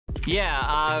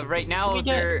Yeah, right now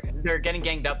they're getting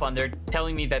ganged up on. They're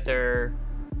telling me that they're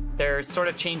sort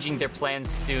of changing their plans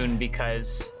soon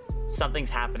because something's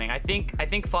happening. I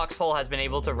think Foxhole has been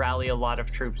able to rally a lot of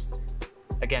troops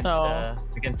against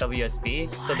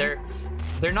WSB. So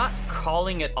they're not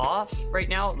calling it off right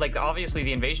now. Like, obviously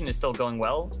the invasion is still going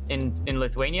well in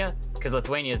Lithuania, because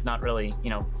Lithuania is not really, you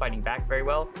know, fighting back very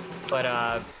well.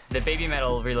 But the baby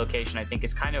metal relocation, I think,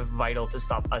 is kind of vital to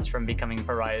stop us from becoming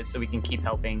pariahs, so we can keep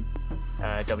helping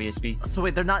WSB. So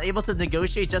wait, they're not able to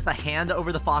negotiate just a hand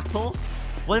over the Foxhole?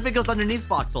 What if it goes underneath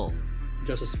Foxhole?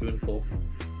 Just a spoonful.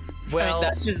 Well, I mean,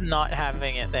 that's just not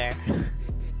having it there.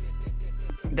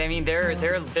 I mean, they're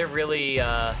really.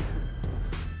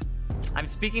 I'm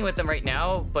speaking with them right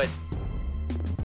now, but